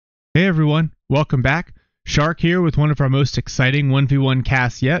Hey everyone, welcome back. Shark here with one of our most exciting 1v1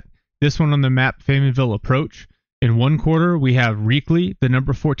 casts yet. This one on the map Famenville Approach. In one quarter, we have Reakly, the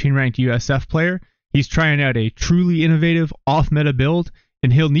number 14 ranked USF player. He's trying out a truly innovative off-meta build,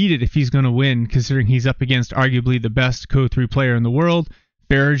 and he'll need it if he's going to win, considering he's up against arguably the best CoH3 player in the world,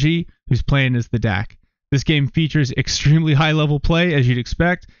 F3riG, who's playing as the DAK. This game features extremely high-level play, as you'd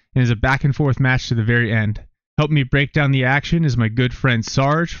expect, and is a back-and-forth match to the very end. Helping me break down the action is my good friend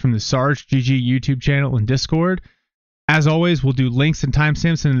Sarge from the Sarge GG YouTube channel and Discord. As always, we'll do links and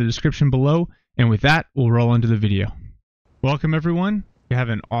timestamps in the description below, and with that, we'll roll into the video. Welcome everyone. We have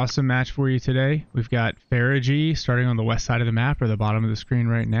an awesome match for you today. We've got F3riG starting on the west side of the map, or the bottom of the screen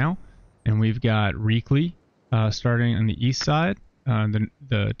right now, and we've got Reakly starting on the east side,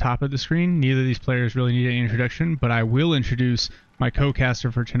 the top of the screen. Neither of these players really need any introduction, but I will introduce my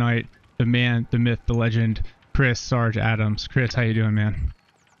co-caster for tonight, the man, the myth, the legend, Chris Sarge Adams. Chris, how you doing, man?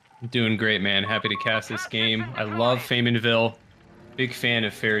 Doing great, man. Happy to cast this game. I love Famenville. Big fan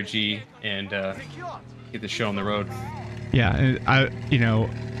of F3riG, and get the show on the road. Yeah, and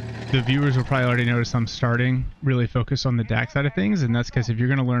the viewers will probably already notice I'm starting really focused on the DAK side of things, and that's because if you're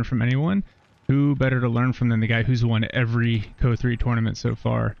going to learn from anyone, who better to learn from than the guy who's won every CoH3 tournament so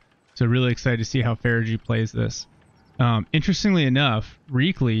far. So really excited to see how F3riG plays this. Interestingly enough,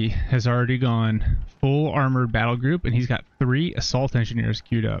 Reakly has already gone full armored Battlegroup, and he's got 3 assault engineers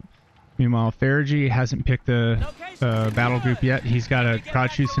queued up. Meanwhile, F3riG hasn't picked the Battlegroup yet. He's got a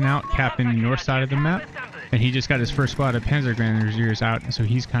CoH3 out capping the north side of the map, and he just got his first squad of Panzer Grenadiers out, and so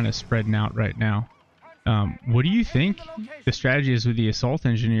he's kind of spreading out right now. What do you think the strategy is with the assault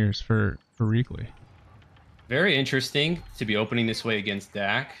engineers for Reakly? Very interesting to be opening this way against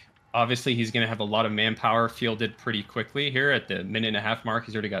DAK. Obviously, he's going to have a lot of manpower fielded pretty quickly here at the minute-and-a-half mark.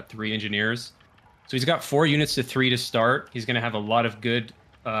 He's already got 3 engineers. So he's got 4 units to 3 to start. He's going to have a lot of good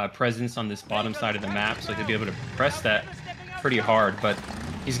presence on this bottom side of the map, so he'll be able to press that pretty hard. But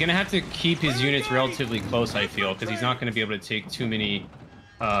he's going to have to keep his units relatively close, I feel, because he's not going to be able to take too many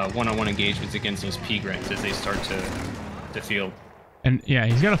one-on-one engagements against those P-grants as they start to field. And yeah,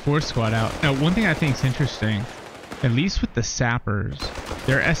 he's got a 4th squad out. Now, one thing I think is interesting, at least with the sappers,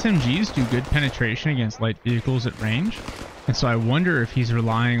 their SMGs do good penetration against light vehicles at range, and so I wonder if he's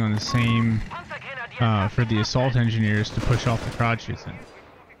relying on the same for the assault engineers to push off the CoH3.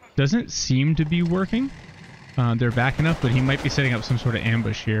 Doesn't seem to be working. They're backing up, but he might be setting up some sort of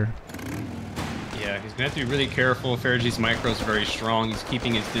ambush here. Yeah, he's gonna have to be really careful. F3riG's micro is very strong. He's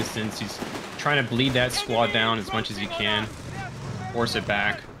keeping his distance. He's trying to bleed that squad down as much as he can, force it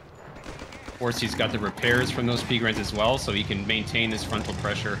back. Of course, he's got the repairs from those P-grants as well, so he can maintain this frontal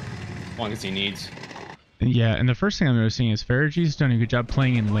pressure as long as he needs. Yeah, and the first thing I'm noticing is F3riG's done a good job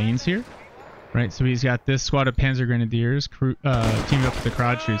playing in lanes here, right? So he's got this squad of Panzer Grenadiers teamed up with the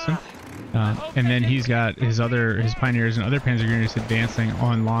CoH3, and then he's got his Pioneers and other Panzer Grenadiers advancing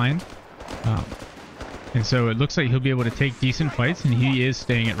online, and so it looks like he'll be able to take decent fights, and he is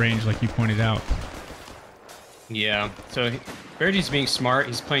staying at range, like you pointed out. Yeah, so F3riG's being smart.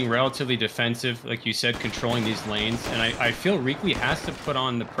 He's playing relatively defensive, like you said, controlling these lanes. And I feel Reakly has to put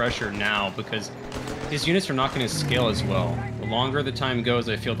on the pressure now because his units are not going to scale as well. The longer the time goes,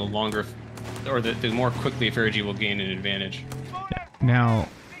 I feel the more quickly F3riG will gain an advantage. Yeah. Now,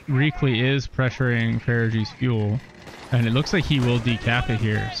 Reakly is pressuring F3riG's fuel, and it looks like he will decap it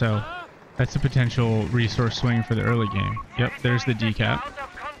here. So that's a potential resource swing for the early game. Yep, there's the decap.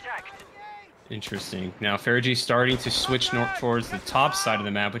 Interesting. Now F3riG's starting to switch north towards the top side of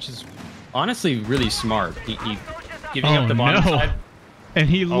the map, which is honestly really smart. He giving up the bottom side. And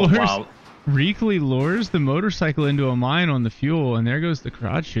he lures. Wow. Reakly lures the motorcycle into a mine on the fuel, and there goes the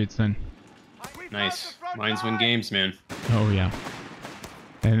CoH3. Nice. Mines win games, man. Oh yeah.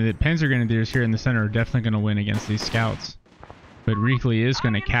 And the Panzer Grenadiers here in the center are definitely going to win against these scouts. But Reakly is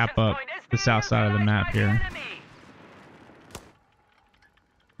going to cap up the south side of the map here.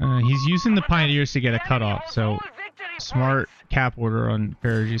 He's using the Pioneers to get a cutoff, so smart cap order on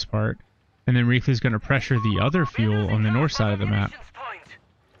F3riG's part. And then Reakly's going to pressure the other fuel on the north side of the map.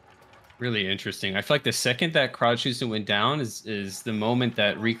 Really interesting. I feel like the second that CoH3 went down is the moment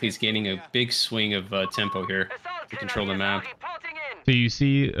that Reakly's gaining a big swing of tempo here to control the map. So you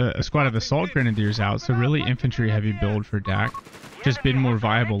see a squad of Assault Grenadiers out, so really infantry-heavy build for DAK. Just been more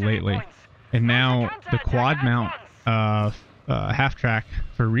viable lately. And now the quad mount half track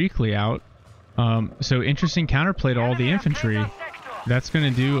for Reakly out. So interesting counterplay to all the infantry. That's going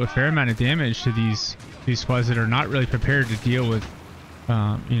to do a fair amount of damage to these squads that are not really prepared to deal with,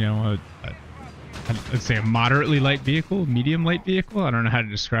 let's say a moderately light vehicle, medium light vehicle. I don't know how to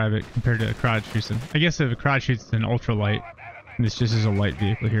describe it compared to a CoH3. I guess if a CoH3 is an ultra light, And this just is a light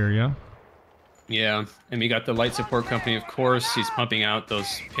vehicle here, yeah? Yeah, and we got the light support company, of course. He's pumping out those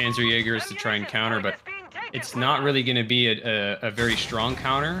Panzerjägers to try and counter, but it's not really going to be a very strong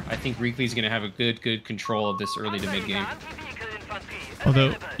counter. I think Reakly's going to have a good control of this early to mid game.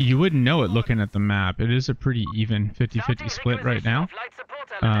 Although, you wouldn't know it looking at the map. It is a pretty even 50-50 split right now.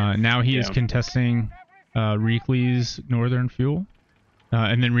 Now he is contesting Reakly's northern fuel.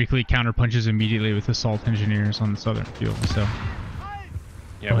 And then Reakly counterpunches immediately with assault engineers on the southern fuel. So,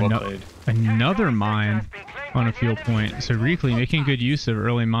 yeah, well played. Another mine on a fuel point. So Reakly making good use of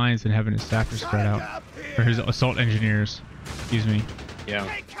early mines and having his staffers spread out. Or his assault engineers, excuse me.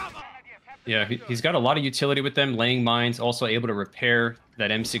 Yeah. Yeah, he's got a lot of utility with them, laying mines, also able to repair that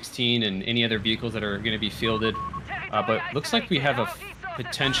M16 and any other vehicles that are going to be fielded. But looks like we have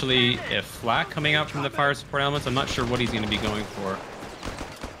potentially a flak coming out from the fire support elements. I'm not sure what he's going to be going for.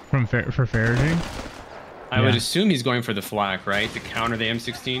 For CoH3? I would assume he's going for the flak, right? To counter the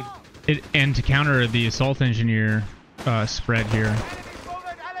M16? And to counter the assault engineer spread here.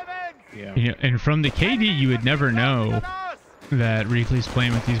 Yeah. You know, and from the KD, you would never know that Reakly's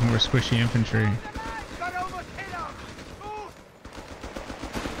playing with these more squishy infantry.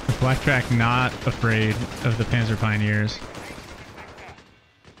 The Black Track not afraid of the Panzer Pioneers.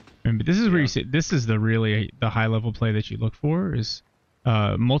 But this is where you see, this is the high level play that you look for, is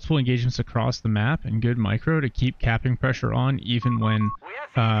multiple engagements across the map and good micro to keep capping pressure on, even when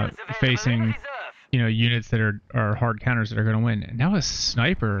facing, you know, units that are hard counters that are going to win. And now a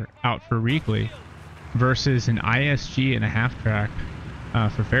sniper out for Reakly versus an ISG and a half track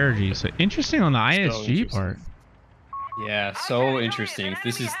for CoH3. So interesting on the ISG part. Yeah, so interesting.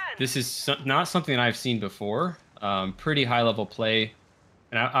 This is not something that I've seen before. Pretty high level play,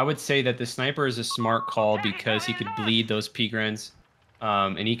 and I would say that the sniper is a smart call because he could bleed those P-Grens,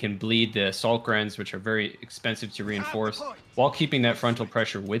 and he can bleed the assault Grens, which are very expensive to reinforce, while keeping that frontal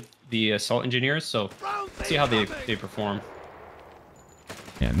pressure with the assault engineers. So let's see how they perform.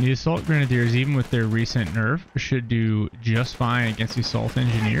 Yeah, and the assault grenadiers, even with their recent nerf, should do just fine against the assault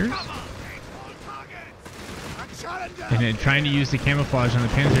engineers. And then trying to use the camouflage on the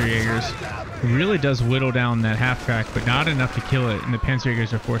Panzerjägers really does whittle down that half track, but not enough to kill it, and the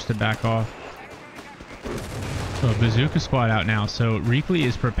Panzerjägers are forced to back off. So bazooka squad out now. So Reakly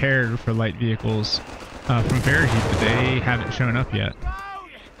is prepared for light vehicles from CoH3, but they haven't shown up yet.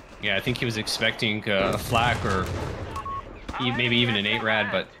 Yeah, I think he was expecting a flak or maybe even an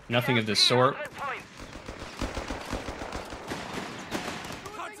 8-rad, but nothing of the sort.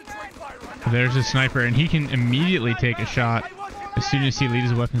 There's a sniper, and he can immediately take a shot as soon as he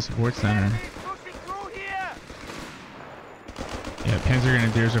leaves the weapon support center. Yeah, Panzer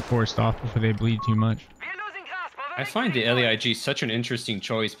Grenadiers are forced off before they bleed too much. I find the LEIG such an interesting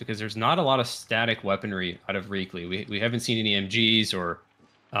choice because there's not a lot of static weaponry out of Reakly. We haven't seen any MGs or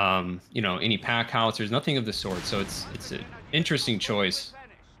you know, any pack howitzers, nothing of the sort. So it's an interesting choice.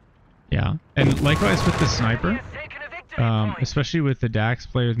 Yeah, and likewise with the sniper, especially with the DAKs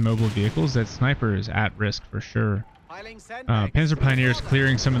play with mobile vehicles, that sniper is at risk for sure. Panzer Pioneers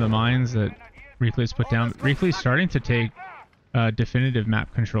clearing some of the mines that Reakly's put down. Reakly's starting to take definitive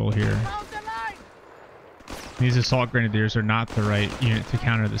map control here. These assault grenadiers are not the right unit to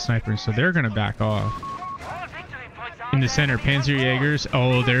counter the sniper, so they're going to back off. In the center, Panzerjägers.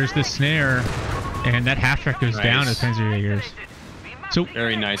 Oh, there's the snare, and that half track goes down as Panzerjägers. So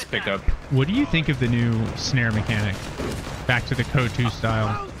very nice pickup. What do you think of the new snare mechanic? Back to the CoH2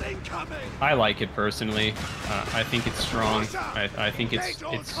 style. I like it personally. I think it's strong. I think it's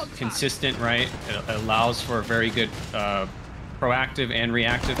consistent, right? It allows for a very good proactive and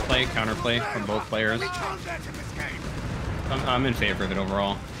reactive play, counterplay from both players. I'm in favor of it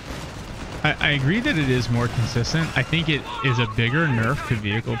overall. I agree that it is more consistent. I think it is a bigger nerf to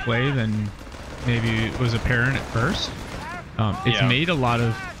vehicle play than maybe was apparent at first. It's made a lot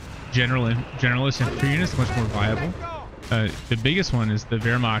of generalist infantry units much more viable. The biggest one is the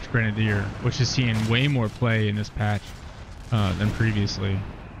Wehrmacht Grenadier, which is seeing way more play in this patch than previously.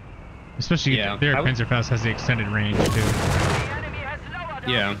 Especially their Panzerfaust has the extended range too.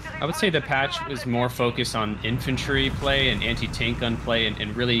 Yeah, I would say the patch was more focused on infantry play and anti-tank gun play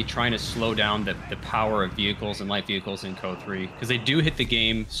and really trying to slow down the power of vehicles and light vehicles in CoH3 because they do hit the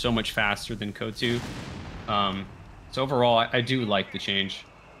game so much faster than CoH2. So overall, I do like the change.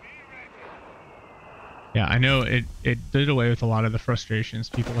 Yeah, I know it did away with a lot of the frustrations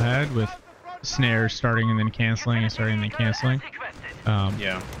people had with snares starting and then canceling and starting and then canceling.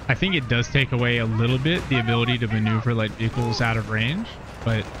 Yeah, I think it does take away a little bit the ability to maneuver light vehicles out of range,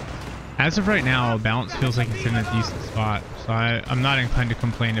 but as of right now, balance feels like it's in a decent spot, so I'm not inclined to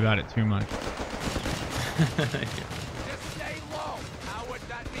complain about it too much.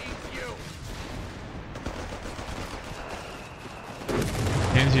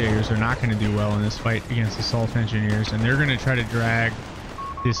 Panzerjägers are not going to do well in this fight against assault engineers, and they're going to try to drag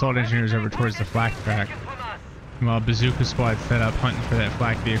the assault engineers over towards the flak track, while bazooka squad set up hunting for that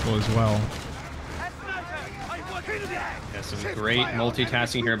flak vehicle as well. Yeah, some great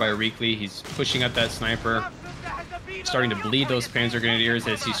multitasking here by Reakly. He's pushing up that sniper, starting to bleed those Panzer Grenadiers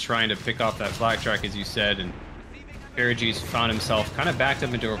as he's trying to pick off that flak track, as you said, and f3riG's found himself kind of backed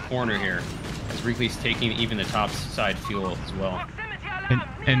up into a corner here, as Reakly's taking even the top side fuel as well.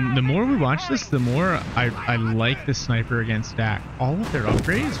 And the more we watch this, the more I like the sniper against DAK. All of their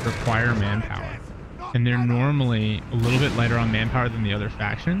upgrades require manpower, and they're normally a little bit lighter on manpower than the other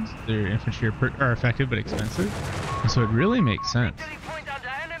factions. Their infantry are effective but expensive, and so it really makes sense.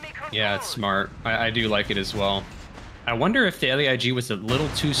 Yeah, it's smart. I do like it as well. I wonder if the LAIG was a little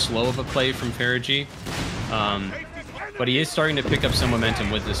too slow of a play from f3riG, but he is starting to pick up some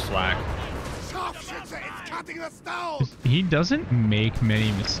momentum with this flak. He doesn't make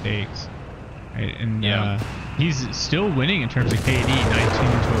many mistakes, right? And yeah. He's still winning in terms of KD,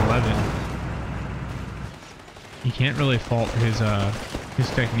 19-11. You can't really fault his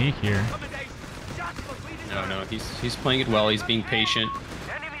technique here. No, he's playing it well. He's being patient,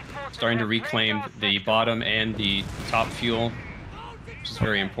 starting to reclaim the bottom and the top fuel, which is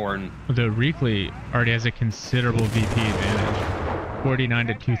very important. The Reakly already has a considerable VP advantage.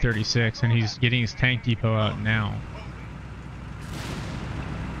 49-236, and he's getting his tank depot out now.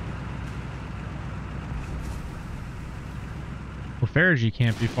 Well, f3riG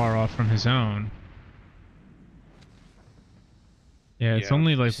can't be far off from his own. Yeah, it's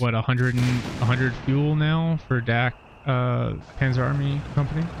only like what 100 fuel now for DAK Panzer Army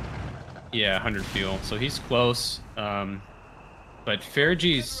Company. Yeah, 100 fuel, so he's close. But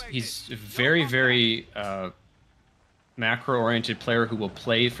f3riG's he's very macro-oriented player who will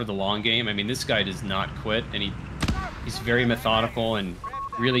play for the long game. I mean, this guy does not quit, and he's very methodical and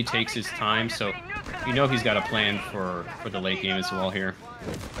really takes his time. So you know he's got a plan for the late game as well here.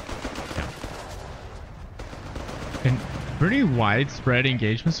 And pretty widespread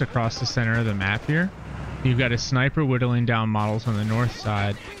engagements across the center of the map here. You've got a sniper whittling down models on the north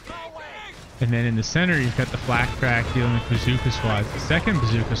side, and then in the center you've got the flak track dealing with bazooka squads. The second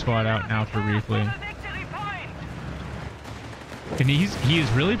bazooka squad out now for Reakly. And he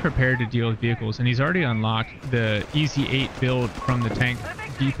is really prepared to deal with vehicles, and he's already unlocked the Easy 8 build from the tank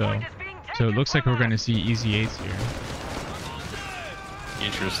depot. So it looks like we're going to see Easy 8s here.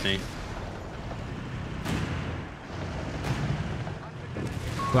 Interesting.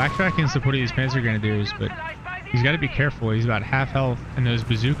 Blacktrack can support these Panzer Grenadiers, but he's got to be careful. He's about half health, and those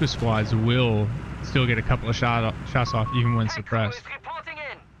bazooka squads will still get a couple of shots off even when suppressed.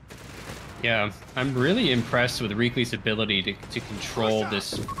 Yeah, I'm really impressed with Reakly's ability to control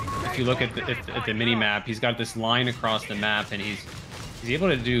this. If you look at the mini-map, he's got this line across the map, and he's able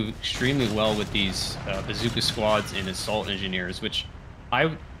to do extremely well with these bazooka squads and assault engineers, which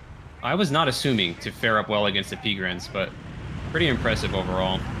I was not assuming to fare up well against the P-Grens, but pretty impressive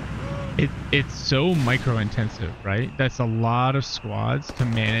overall. It's so micro-intensive, right? That's a lot of squads to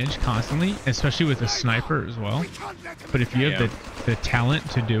manage constantly, especially with a sniper as well. But if you have the talent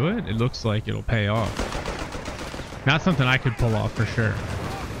to do it, it looks like it'll pay off. Not something I could pull off for sure.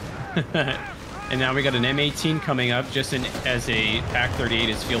 And now we got an M18 coming up, just as a PAC-38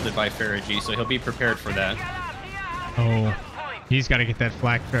 is fielded by f3riG, so he'll be prepared for that. Oh, he's got to get that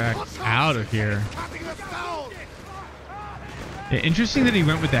flak track out of here. Yeah, interesting that he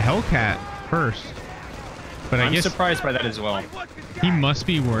went with the Hellcat first. But I guess I'm surprised by that as well. He must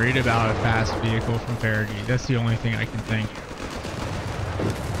be worried about a fast vehicle from f3riG. That's the only thing I can think.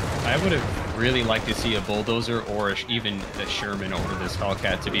 I would have really liked to see a bulldozer or even a Sherman over this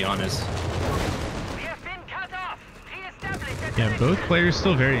Hellcat, to be honest. Yeah, both players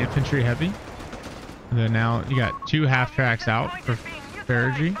still very infantry heavy. And then now you got two half tracks out for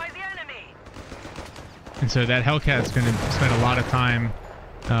f3riG. And so that Hellcat's going to spend a lot of time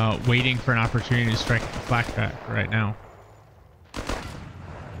waiting for an opportunity to strike the flak track right now.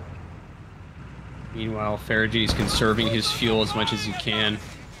 Meanwhile, f3riG is conserving his fuel as much as he can.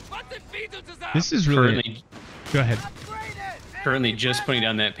 This is really... Go ahead. Currently just putting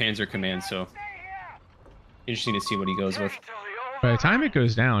down that Panzer Command, so interesting to see what he goes with. By the time it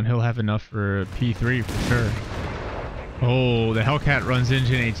goes down, he'll have enough for a P3 for sure. Oh, the Hellcat runs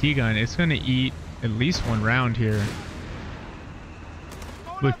into an AT gun. It's going to eat at least one round here.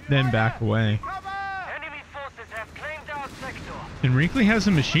 With them back away. And Reakly has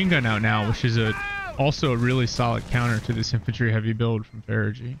a machine gun out now, which is also a really solid counter to this infantry heavy build from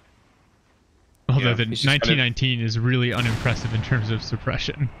f3riG. Although the 1919 is really unimpressive in terms of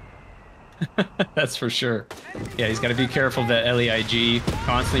suppression. That's for sure. Yeah, he's got to be careful of that LEIG,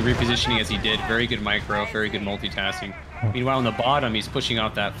 constantly repositioning as he did. Very good micro, very good multitasking. Meanwhile, on the bottom, he's pushing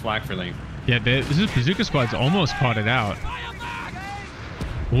out that flak for link. Yeah, this is Bazooka Squad's almost caught it out.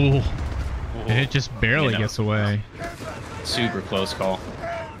 Ooh. And it just barely gets away. Super close call.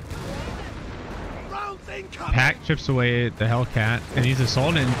 Pack chips away at the Hellcat, and these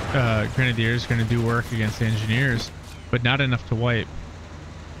assault grenadiers going to do work against the engineers, but not enough to wipe.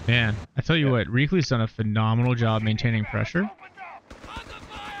 Man, I tell you what, Reakly's done a phenomenal job maintaining pressure.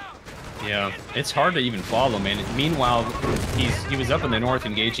 Yeah, it's hard to even follow, man. Meanwhile, he was up in the north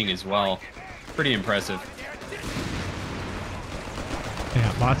engaging as well. Pretty impressive.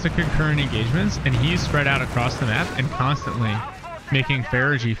 Yeah, lots of concurrent engagements, and he's spread out across the map and constantly making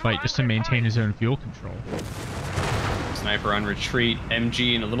F3riG fight just to maintain his own fuel control. Sniper on retreat.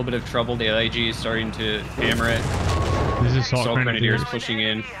 MG in a little bit of trouble. The LIG is starting to hammer it. This is Assault Grenadiers pushing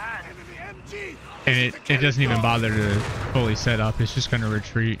in. And it doesn't even bother to fully set up. It's just going to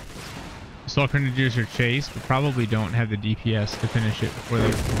retreat. Assault Grenadiers are chased, but probably don't have the DPS to finish it before they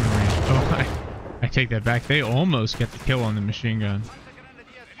range. Oh, I take that back. They almost get the kill on the machine gun.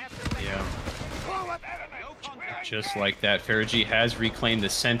 Yeah. Just like that, F3riG has reclaimed the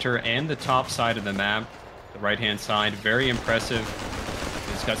center and the top side of the map. The right-hand side, very impressive.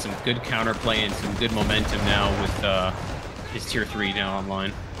 He's got some good counterplay and some good momentum now with his tier 3 now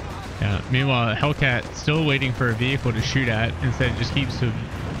online. Yeah. Meanwhile, Hellcat still waiting for a vehicle to shoot at. Instead, just keeps to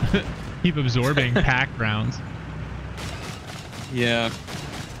keep absorbing pack rounds. Yeah.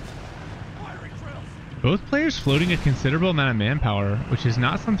 Both players floating a considerable amount of manpower, which is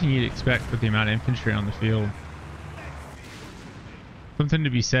not something you'd expect with the amount of infantry on the field. Something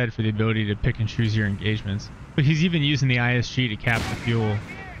to be said for the ability to pick and choose your engagements. But he's even using the ISG to cap the fuel.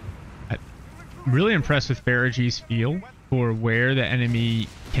 I'm really impressed with F3rig's feel for where the enemy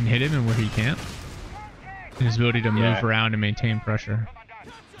can hit him and where he can't. And his ability to move around and maintain pressure.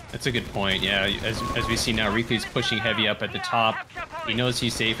 That's a good point, yeah. As we see now, Reakly's pushing heavy up at the top. He knows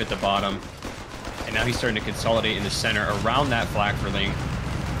he's safe at the bottom. And now he's starting to consolidate in the center around that flak for link.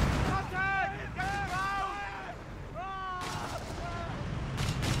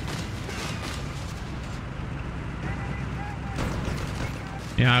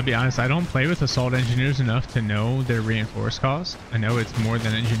 Yeah, I'll be honest, I don't play with assault engineers enough to know their reinforced cost. I know it's more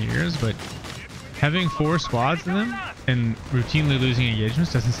than engineers, but having 4 squads in them and routinely losing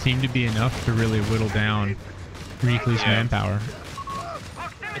engagements doesn't seem to be enough to really whittle down Reakly's manpower.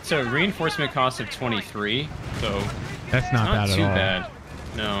 It's a reinforcement cost of 23, so that's not bad at all. Too bad.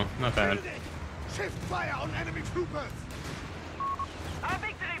 No, not bad.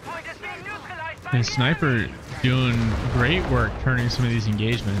 And Sniper doing great work turning some of these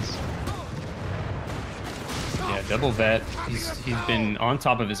engagements. Yeah, double vet. He's been on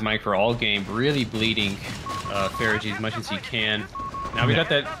top of his micro all game, really bleeding F3riG as much as he can. Now we got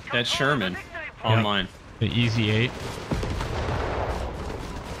that Sherman online. The Easy 8.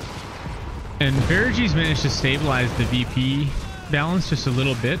 And F3riG's managed to stabilize the VP balance just a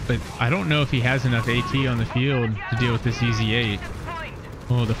little bit, but I don't know if he has enough AT on the field to deal with this Easy 8.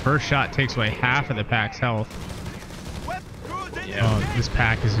 Oh, the first shot takes away half of the pack's health. Yeah. Oh, this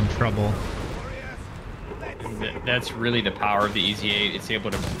pack is in trouble. That's really the power of the Easy 8. It's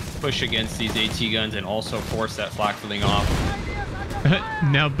able to push against these AT guns and also force that flak filling off.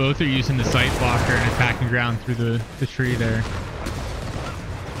 Now both are using the sight blocker and attacking ground through the tree there.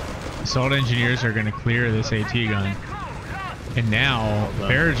 Assault engineers are going to clear this AT gun. And now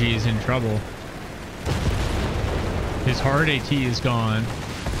F3riG is in trouble. His hard AT is gone.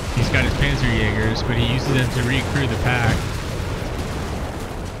 He's got his Panzerjägers, but he uses them to recrew the pack.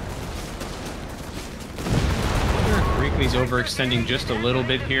 Reakly's overextending just a little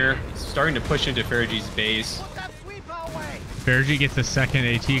bit here. He's starting to push into F3riG's base. F3riG gets a second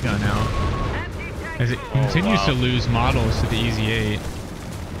AT gun out as it continues to lose models to the Easy 8.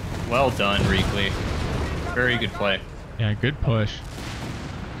 Well done, Reakly. Very good play. Yeah, good push.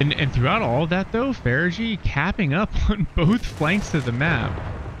 And throughout all of that, though, F3riG capping up on both flanks of the map.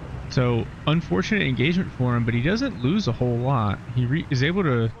 So, unfortunate engagement for him, but he doesn't lose a whole lot. He is able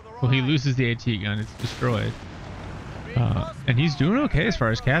to... Well, he loses the AT gun. It's destroyed. And he's doing okay as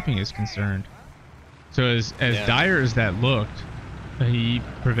far as capping is concerned. So, as dire as that looked, he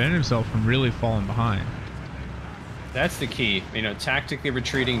prevented himself from really falling behind. That's the key. You know, tactically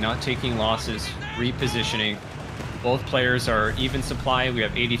retreating, not taking losses, repositioning. Both players are even supply. We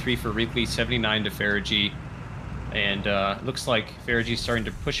have 83 for Reakly, 79 to F3riG. And looks like F3riG is starting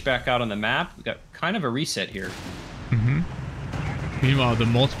to push back out on the map. We got kind of a reset here. Meanwhile, the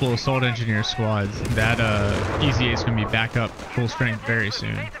multiple assault engineer squads, that Easy 8 is going to be back up full strength very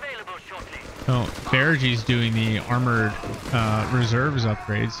soon. Well, CoH3's doing the armored reserves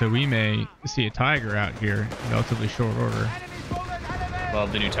upgrade, so we may see a Tiger out here in relatively short order.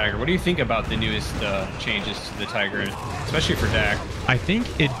 Love the new Tiger. What do you think about the newest changes to the Tiger, especially for DAK? I think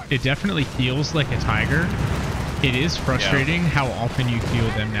it definitely feels like a Tiger. It is frustrating how often you feel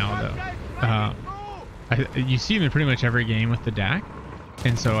them now, though. You see them in pretty much every game with the DAK,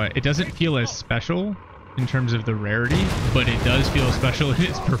 and so it doesn't feel as special in terms of the rarity, but it does feel special in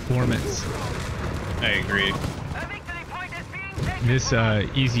its performance. I agree. This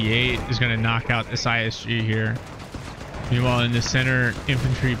Easy 8 is going to knock out this ISG here. Meanwhile, in the center,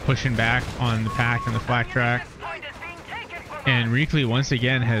 infantry pushing back on the pack and the flak track. And Reakly once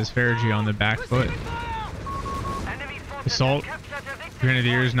again has CoH3 on the back foot. Assault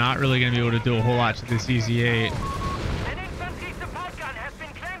Grenadiers not really going to be able to do a whole lot to this Easy 8.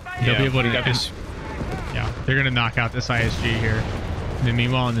 They'll be able to... Yeah, they're going to knock out this ISG here. And then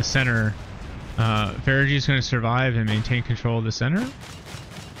meanwhile, in the center, CoH3 is going to survive and maintain control of the center.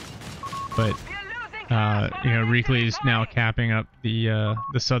 But, you know, Reakly is now capping up the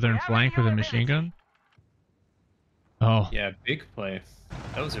southern flank with a machine gun. Oh. Yeah, big play.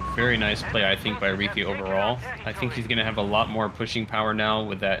 That was a very nice play, I think, by Reakly overall. I think he's going to have a lot more pushing power now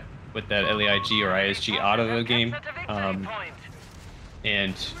with that LAIG or ISG out of the game.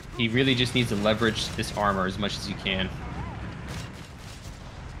 And he really just needs to leverage this armor as much as he can.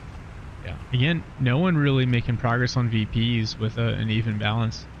 Yeah. Again, no one really making progress on VPs with an even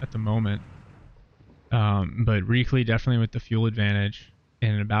balance at the moment. But Reakly definitely with the fuel advantage.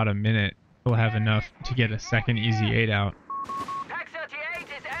 In about a minute, he'll have enough to get a second Easy 8 out.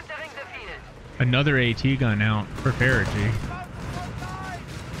 Another AT gun out for CoH3.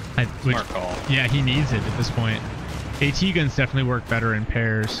 Smart call. Yeah, he needs it at this point. AT guns definitely work better in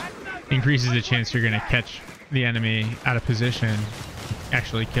pairs. Increases the chance you're going to catch the enemy out of position,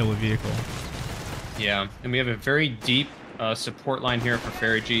 actually kill a vehicle. Yeah, and we have a very deep support line here for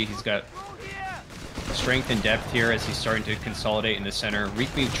CoH3. He's got strength and depth here as he's starting to consolidate in the center.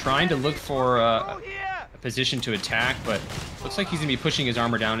 Reakly trying to look for a position to attack, but looks like he's going to be pushing his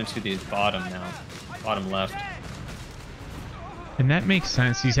armor down into the bottom now. Bottom left. And that makes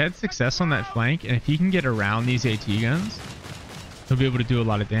sense. He's had success on that flank, and if he can get around these AT guns, he'll be able to do a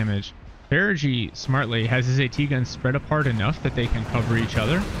lot of damage. CoH3 smartly has his AT guns spread apart enough that they can cover each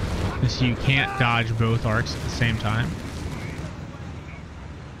other, and so you can't dodge both arcs at the same time.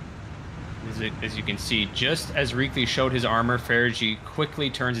 As you can see, just as Reakly showed his armor, CoH3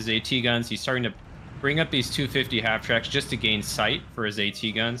 quickly turns his AT guns. He's starting to bring up these 250 half tracks just to gain sight for his AT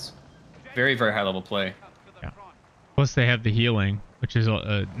guns. Very, very high level play. Yeah. Plus they have the healing, which is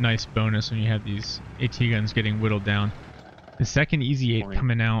a nice bonus when you have these AT guns getting whittled down. The second Easy 8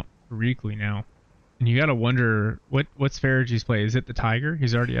 coming out for Reakly now. And you gotta wonder, what's CoH3's play? Is it the Tiger?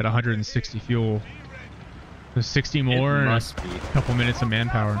 He's already at 160 fuel. So 60 more and a couple minutes of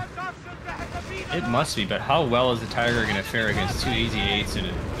manpower. It must be, but how well is the Tiger going to fare against two Easy 8s and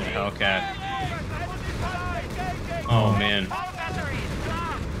a Hellcat? Oh, man.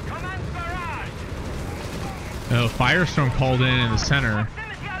 Oh, Firestorm called in the center.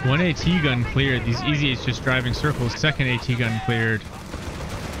 One AT gun cleared. These Easy 8s just driving circles. Second AT gun cleared.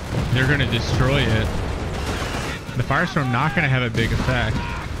 They're going to destroy it. The Firestorm not going to have a big effect.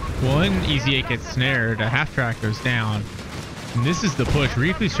 One Easy 8 gets snared. A half track goes down. And this is the push.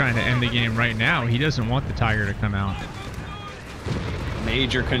 Reakly's trying to end the game right now. He doesn't want the Tiger to come out.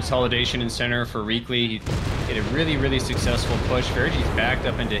 Major consolidation in center for Reakly. He did a really, really successful push. CoH3's backed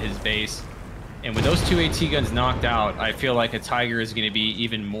up into his base. And with those two AT guns knocked out, I feel like a Tiger is going to be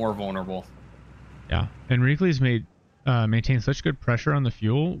even more vulnerable. Yeah, and Reakly's maintained such good pressure on the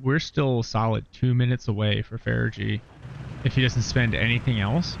fuel. We're still solid 2 minutes away for CoH3 if he doesn't spend anything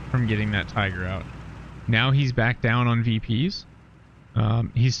else from getting that Tiger out. Now he's back down on VPs.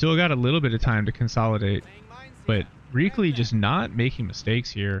 He's still got a little bit of time to consolidate, but Reakly just not making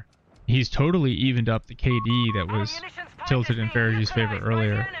mistakes here. He's totally evened up the KD that was tilted in CoH3's favor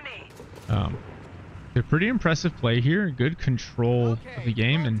earlier. A pretty impressive play here. Good control of the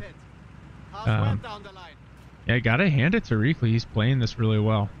game, and yeah, gotta hand it to Reakly. He's playing this really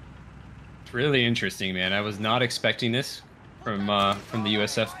well. It's really interesting, man. I was not expecting this from the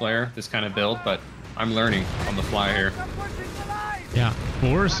USF player, this kind of build, but I'm learning on the fly here. Yeah,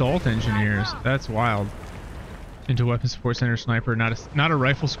 4 assault engineers. That's wild. Into weapon support center sniper. Not a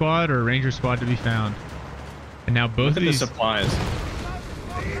rifle squad or a ranger squad to be found. And now both of these supplies.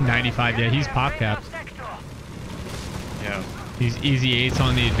 95. Yeah, he's pop capped. Yeah. These Easy 8s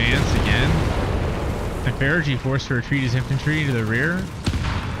on the advance again. And CoH3 forced to retreat his infantry to the rear.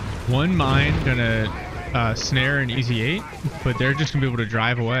 One mine gonna snare an Easy 8, but they're just gonna be able to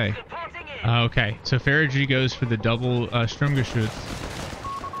drive away. Okay, so f3riG goes for the double Stromgeschütz.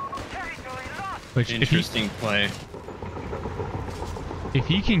 Which interesting play. If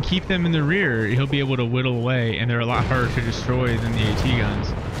he can keep them in the rear, he'll be able to whittle away, and they're a lot harder to destroy than the AT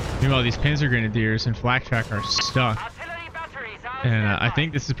guns. Meanwhile, these Panzer Grenadiers and Flak Track are stuck. And I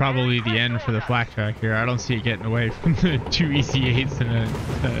think this is probably the end for the Flak Track here. I don't see it getting away from the 2 EC8s and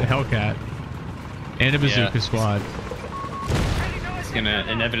a Hellcat. And a bazooka squad. He's going to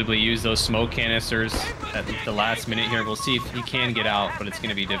inevitably use those smoke canisters at the last minute here. We'll see if he can get out, but it's going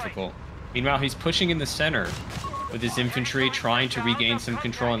to be difficult. Meanwhile, he's pushing in the center with his infantry, trying to regain some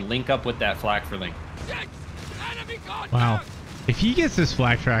control and link up with that Flak for link. Wow. If he gets this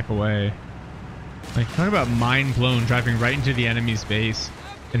Flak Track away, like, talk about mind blown, driving right into the enemy's base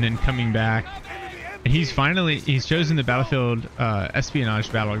and then coming back. And he's chosen the battlefield espionage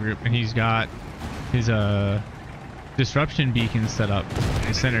battle group, and he's got his disruption beacon set up in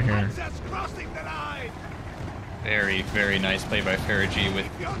the center here. Very, very nice play by f3riG.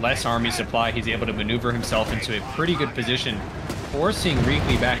 With less army supply, he's able to maneuver himself into a pretty good position, forcing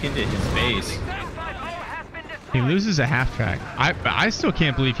Reakly back into his base. He loses a half track. I still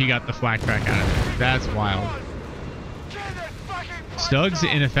can't believe he got the Flak Track out of it. That's wild. Stug's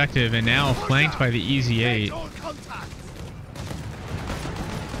ineffective and now flanked by the EZ8.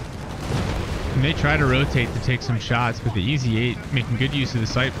 And they try to rotate to take some shots, but the EZ8 making good use of the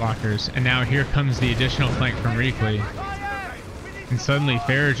sight blockers. And now here comes the additional flank from Reakly. And suddenly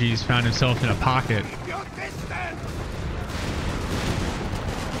f3riG's found himself in a pocket.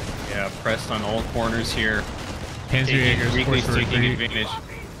 Yeah, pressed on all corners here. Reakly's taking advantage.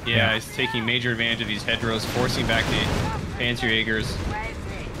 Yeah, he's taking major advantage of these hedgerows, forcing back the Panzerjägers.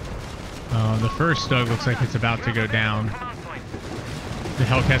 The first Stug looks like it's about to go down. The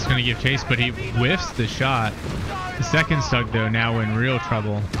Hellcat's going to give chase, but he whiffs the shot. The second Stug, though, now in real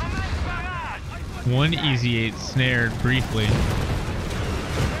trouble. One EZ8 snared briefly.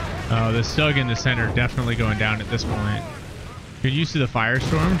 The Stug in the center definitely going down at this point. Good use of the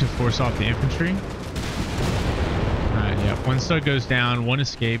Firestorm to force off the infantry. Yeah, one Stug goes down, one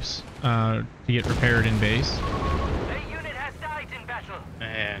escapes to get repaired in base.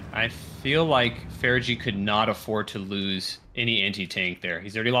 Man, I feel like f3riG could not afford to lose any anti-tank there.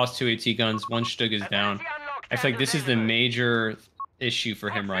 He's already lost 2 AT guns, one Stug is down. I feel like this is the major issue for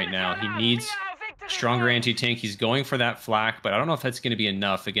him right now. He needs stronger anti-tank. He's going for that flak, but I don't know if that's going to be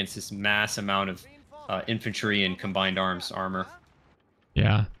enough against this mass amount of infantry and combined arms armor.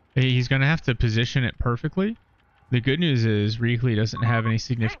 Yeah, he's going to have to position it perfectly. The good news is Reakly doesn't have any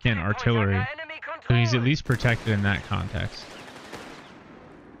significant artillery, so he's at least protected in that context.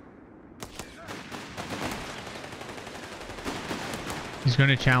 He's going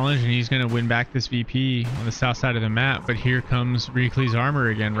to challenge and he's going to win back this VP on the south side of the map, but here comes Reakly's armor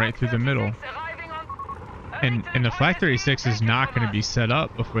again right through the middle. And the Flak 36 is not going to be set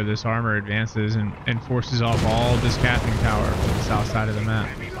up before this armor advances and forces off all this capping power from the south side of the map.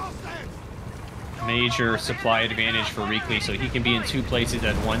 Major supply advantage for Reakly, so he can be in 2 places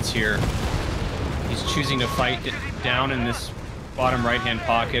at once here. He's choosing to fight down in this bottom right-hand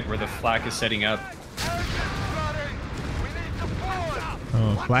pocket where the flak is setting up.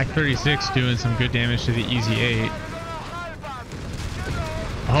 Oh, Flak 36 doing some good damage to the EZ8.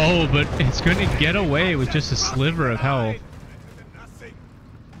 Oh, but it's going to get away with just a sliver of health.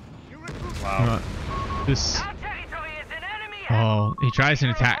 Wow. Oh, he tries an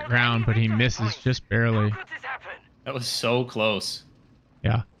attack ground, but he misses just barely. That was so close.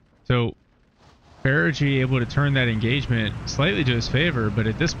 Yeah. So f3riG able to turn that engagement slightly to his favor, but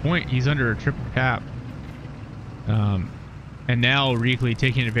at this point he's under a triple cap. And now Reakly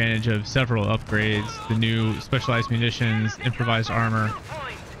taking advantage of several upgrades, the new specialized munitions, improvised armor.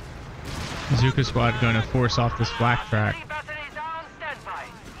 Bazooka squad going to force off this Flak Track.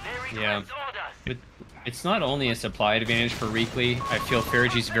 Yeah. But it's not only a supply advantage for Reakly. I feel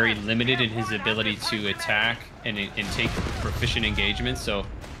f3riG's very limited in his ability to attack and take proficient engagements, so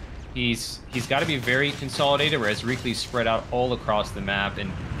he's got to be very consolidated, whereas Reakly's spread out all across the map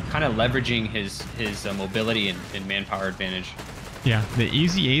and kind of leveraging his mobility and manpower advantage. Yeah, the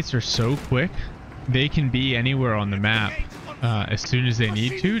EZ8s are so quick, they can be anywhere on the map as soon as they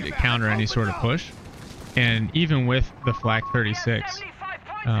need to counter any sort of push. And even with the Flak 36,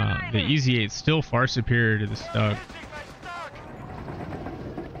 the EZ8 is still far superior to the Stug.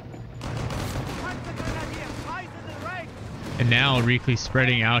 And now Reakly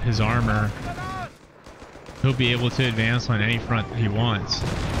spreading out his armor, he'll be able to advance on any front that he wants.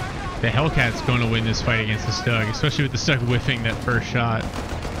 The Hellcat's going to win this fight against the Stug, especially with the Stug whiffing that first shot.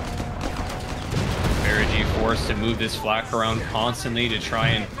 f3riG forced to move this flak around constantly to try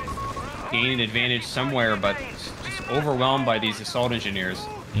and gain an advantage somewhere, but just overwhelmed by these assault engineers.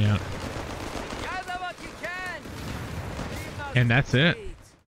 Yeah. And that's it.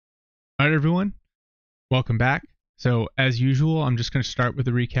 All right, everyone. Welcome back. So, as usual, I'm just going to start with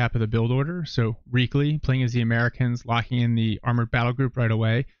a recap of the build order. So, Reakly, playing as the Americans, locking in the armored battle group right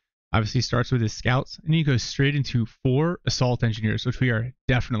away. Obviously starts with his scouts, and he goes straight into 4 assault engineers, which we are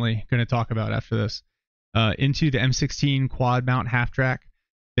definitely going to talk about after this. Into the M16 quad mount half track,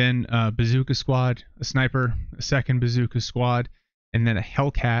 then a bazooka squad, a sniper, a second bazooka squad, and then a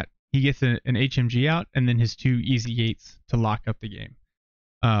Hellcat. He gets an HMG out, and then his 2 Easy 8s to lock up the game.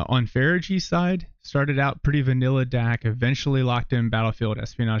 On F3riG's side, started out pretty vanilla DAK, eventually locked in Battlefield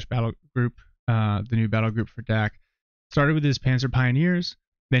Espionage Battlegroup, the new Battlegroup for DAK. Started with his Panzer Pioneers,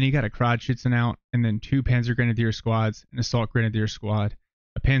 then he got a CoH3 out, and then 2 Panzer Grenadier squads, an Assault Grenadier squad,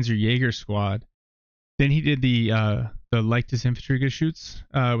 a Panzer Jaeger squad. Then he did the Leichtes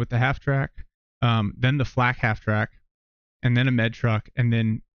Infanteriegeschütz with the half track, then the flak half track, and then a med truck, and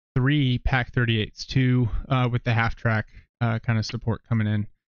then 3 Pak 38s, 2 with the half track kind of support coming in.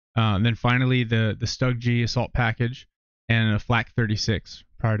 And then finally the Stug G assault package and a flak 36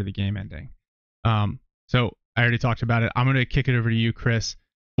 prior to the game ending. So I already talked about it. I'm going to kick it over to you, Chris.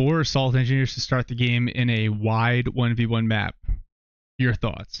 4 assault engineers to start the game in a wide 1v1 map. Your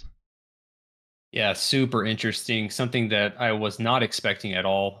thoughts? Yeah, super interesting. Something that I was not expecting at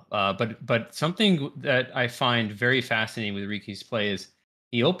all. But something that I find very fascinating with Reakly's play is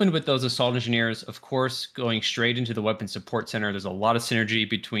he opened with those assault engineers, of course, going straight into the weapon support center. There's a lot of synergy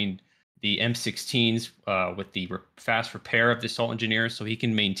between the M16s with the fast repair of the assault engineers, so he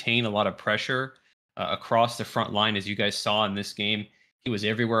can maintain a lot of pressure across the front line, as you guys saw in this game. He was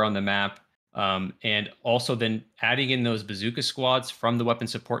everywhere on the map. And also then adding in those bazooka squads from the weapon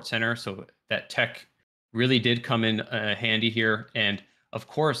support center. So that tech really did come in handy here. And of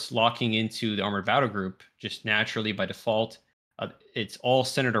course, locking into the armored battle group just naturally by default. It's all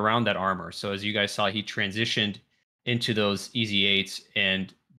centered around that armor. So as you guys saw, he transitioned into those Easy 8s,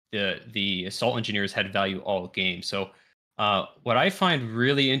 and the assault engineers had value all game. So what I find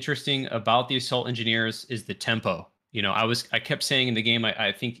really interesting about the assault engineers is the tempo. You know, I kept saying in the game,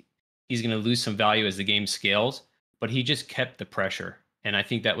 I think he's going to lose some value as the game scales, but he just kept the pressure. And I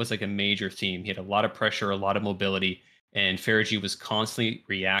think that was like a major theme. He had a lot of pressure, a lot of mobility, and F3riG was constantly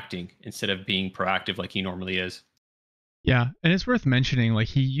reacting instead of being proactive like he normally is. Yeah, and it's worth mentioning, like,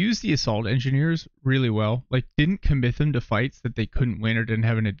 he used the assault engineers really well. Like, didn't commit them to fights that they couldn't win or didn't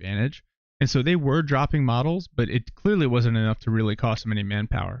have an advantage. And so they were dropping models, but it clearly wasn't enough to really cost them any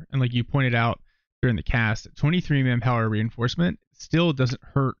manpower. And like you pointed out during the cast, 23 manpower reinforcement still doesn't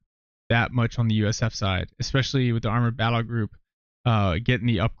hurt that much on the USF side, especially with the armored battle group getting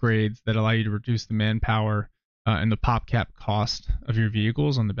the upgrades that allow you to reduce the manpower and the pop cap cost of your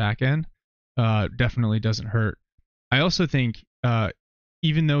vehicles on the back end. Definitely doesn't hurt. I also think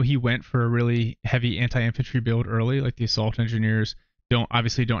even though he went for a really heavy anti-infantry build early, like the assault engineers don't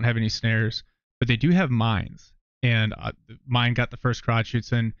have any snares, but they do have mines, and mine got the first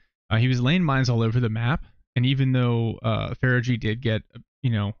CoH3 in. He was laying mines all over the map, and even though F3riG did get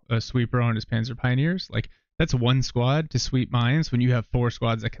a sweeper on his Panzer Pioneers, like, that's one squad to sweep mines when you have 4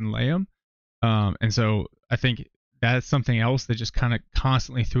 squads that can lay them. And so I think that's something else that just kind of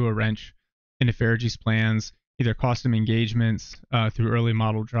constantly threw a wrench into F3riG's plans, either cost him engagements through early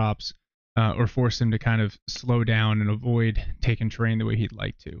model drops, or force him to kind of slow down and avoid taking terrain the way he'd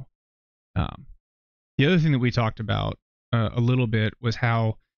like to. The other thing that we talked about a little bit was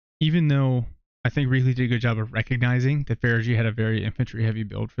how, even though I think Reakly did a good job of recognizing that F3riG had a very infantry-heavy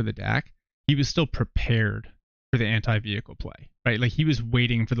build for the DAK, he was still prepared for the anti-vehicle play, right? Like, he was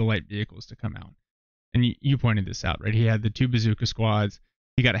waiting for the light vehicles to come out. And you pointed this out, right? He had the 2 bazooka squads.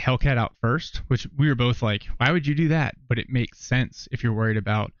 He got a Hellcat out first, which we were both like, why would you do that? But it makes sense if you're worried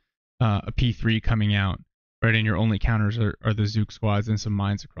about a P3 coming out, right? And your only counters are the Zook squads and some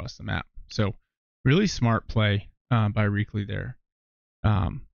mines across the map. So really smart play by Reakly there.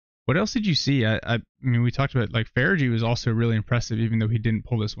 What else did you see? I mean, we talked about, like, F3riG was also really impressive, even though he didn't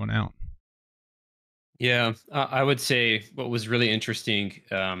pull this one out. Yeah, I would say what was really interesting,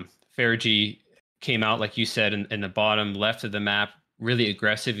 F3riG came out, like you said, in the bottom left of the map, really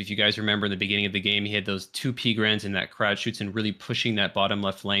aggressive. If you guys remember in the beginning of the game, he had those 2 P-Grens and that CoH3 and really pushing that bottom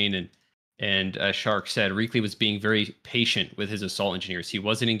left lane. And as Shark said, Reakly was being very patient with his assault engineers. He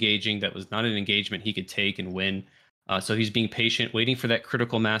wasn't engaging. That was not an engagement he could take and win. So he's being patient, waiting for that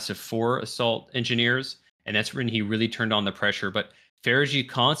critical mass of 4 assault engineers. And that's when he really turned on the pressure. But F3riG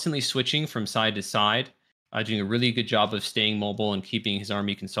constantly switching from side to side, doing a really good job of staying mobile and keeping his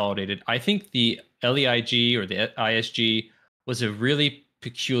army consolidated. I think the LEIG or the ISG was a really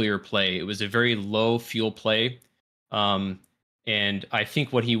peculiar play. It was a very low fuel play. And I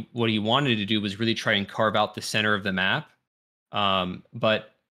think what he wanted to do was really try and carve out the center of the map.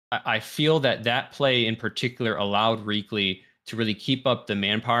 But I feel that that play in particular allowed Reakly to really keep up the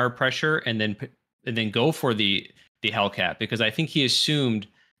manpower pressure and then go for the Hellcat, because I think he assumed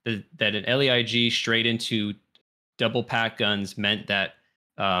that an LEIG straight into double pack guns meant that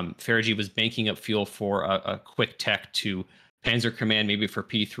f3riG was banking up fuel for a quick tech to Panzer Command, maybe for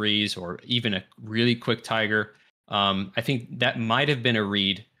P3s or even a really quick Tiger. I think that might have been a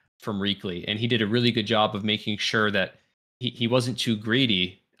read from Reakly, and he did a really good job of making sure that he wasn't too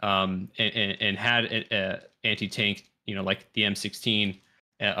greedy, and had an anti-tank, like the M16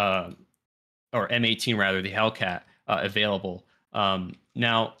 or M18 rather, the Hellcat available.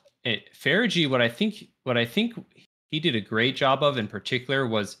 Now, f3riG, what I think he did a great job of in particular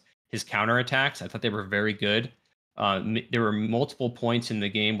was his counterattacks. I thought they were very good. There were multiple points in the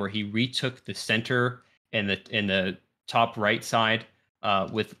game where he retook the center and the top right side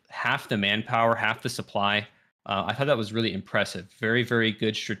with half the manpower, half the supply. I thought that was really impressive. Very, very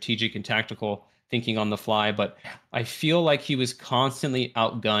good strategic and tactical thinking on the fly. But I feel like he was constantly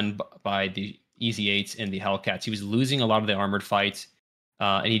outgunned by the Easy 8s and the Hellcats. He was losing a lot of the armored fights,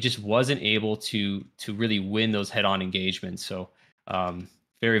 and he just wasn't able to really win those head-on engagements. So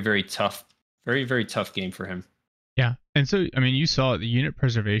very, very tough, very, very tough game for him. Yeah, and so I mean, you saw the unit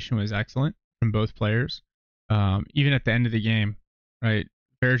preservation was excellent from both players. Even at the end of the game, right?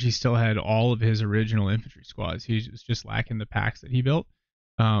 f3riG still had all of his original infantry squads. He was just lacking the packs that he built.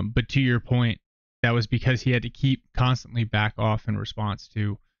 But to your point, that was because he had to keep constantly back off in response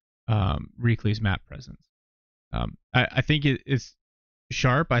to Reakly's map presence. I think it's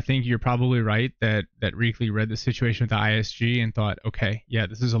sharp. I think you're probably right that Reakly read the situation with the ISG and thought, okay, yeah,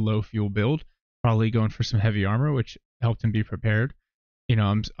 this is a low fuel build, probably going for some heavy armor, which helped him be prepared.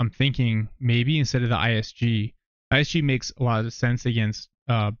 I'm thinking maybe instead of the ISG makes a lot of sense against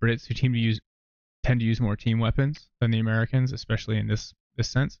Brits who tend to use more team weapons than the Americans, especially in this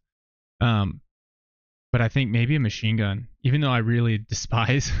sense. But I think maybe a machine gun, even though I really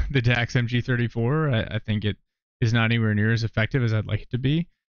despise the DAK's MG34, I think it is not anywhere near as effective as I'd like it to be.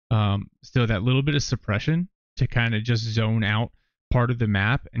 Still, that little bit of suppression to kind of just zone out part of the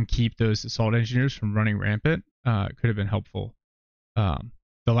map and keep those assault engineers from running rampant could have been helpful.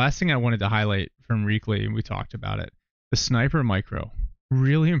 The last thing I wanted to highlight from Reakly, and we talked about it, the sniper micro,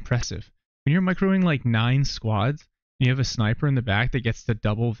 really impressive. When you're microing like 9 squads, and you have a sniper in the back that gets to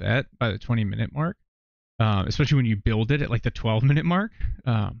double vet by the 20-minute mark, especially when you build it at like the 12-minute mark,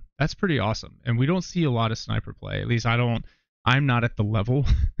 that's pretty awesome. And we don't see a lot of sniper play. At least I'm not at the level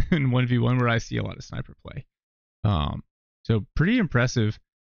in 1v1 where I see a lot of sniper play. So pretty impressive,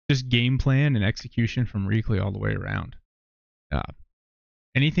 just game plan and execution from Reakly all the way around.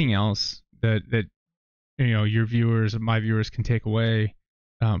 Anything else that your viewers, my viewers, can take away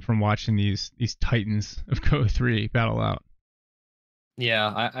from watching these titans of CoH3 battle out?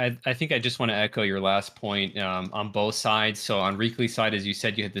 Yeah, I think I just want to echo your last point on both sides. So on Reakly's side, as you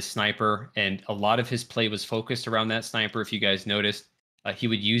said, you had the sniper, and a lot of his play was focused around that sniper. If you guys noticed, he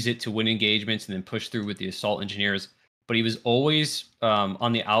would use it to win engagements and then push through with the assault engineers. But he was always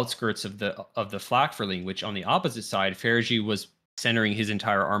on the outskirts of the flak ling, which on the opposite side, f3riG was centering his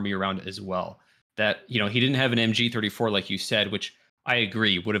entire army around as well. That he didn't have an MG34 like you said, which I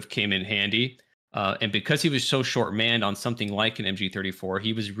agree would have came in handy. And because he was so short manned on something like an MG34,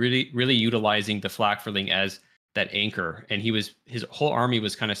 he was really, really utilizing the flak ling as that anchor, and his whole army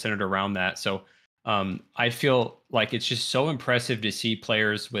was kind of centered around that. So I feel like it's just so impressive to see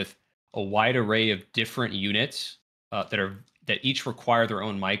players with a wide array of different units that each require their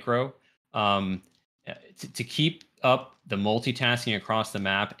own micro to keep up the multitasking across the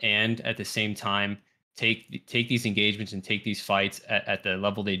map, and at the same time take these engagements and take these fights at the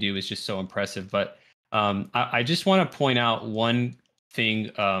level they do is just so impressive. But I just want to point out one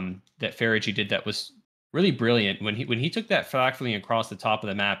thing that f3riG did that was really brilliant when he took that flak ling across the top of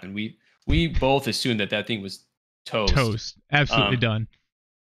the map, and we both assumed that thing was toast. Absolutely done.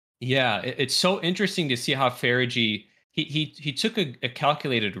 Yeah, it's so interesting to see how f3riG he took a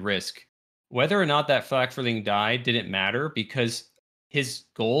calculated risk. Whether or not that flak ling died didn't matter, because his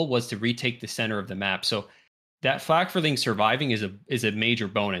goal was to retake the center of the map. So that flak ling surviving is a major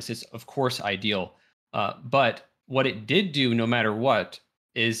bonus. It's of course ideal. But what it did do, no matter what,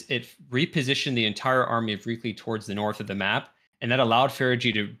 is it repositioned the entire army of Reakly towards the north of the map, and that allowed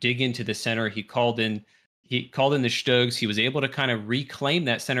f3riG to dig into the center. He called in the Stugs. He was able to kind of reclaim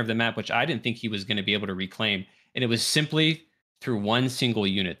that center of the map, which I didn't think he was going to be able to reclaim. And it was simply through one single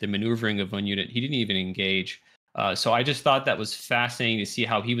unit, the maneuvering of one unit. He didn't even engage. So I just thought that was fascinating to see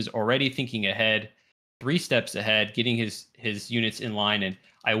how he was already thinking ahead, 3 steps ahead, getting his units in line. And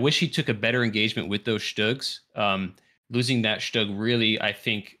I wish he took a better engagement with those Stugs. Losing that Stug really, I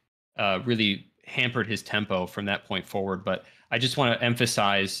think, really hampered his tempo from that point forward. But I just want to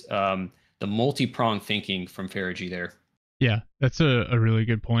emphasize the multi-pronged thinking from F3riG there. Yeah, that's a really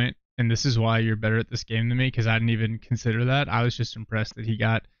good point. And this is why you're better at this game than me, because I didn't even consider that. I was just impressed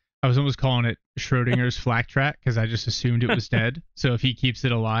that I was almost calling it Schrodinger's flak track, because I just assumed it was dead. So if he keeps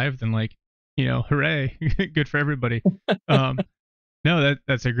it alive, then like, hooray, good for everybody. No,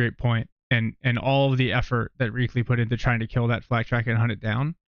 that's a great point. And all of the effort that Reakly put into trying to kill that flak track and hunt it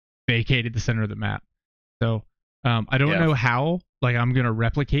down vacated the center of the map. So I don't know how like I'm gonna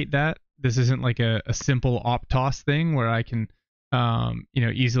replicate that. This isn't like a simple op toss thing where I can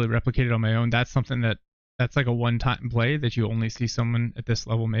easily replicate it on my own. That's something that's like a one-time play that you only see someone at this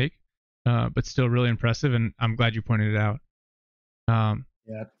level make. But still really impressive, and I'm glad you pointed it out.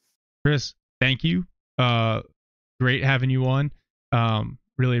 Yeah. Chris, thank you. Great having you on.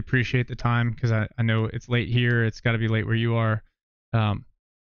 Really appreciate the time, because I know it's late here. It's got to be late where you are.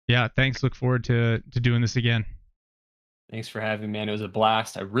 Yeah, thanks. Look forward to doing this again. Thanks for having me, man. It was a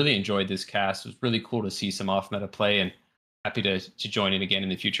blast. I really enjoyed this cast. It was really cool to see some off-meta play, and happy to join it again in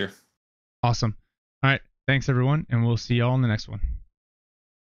the future. Awesome. All right. Thanks, everyone, and we'll see y'all in the next one.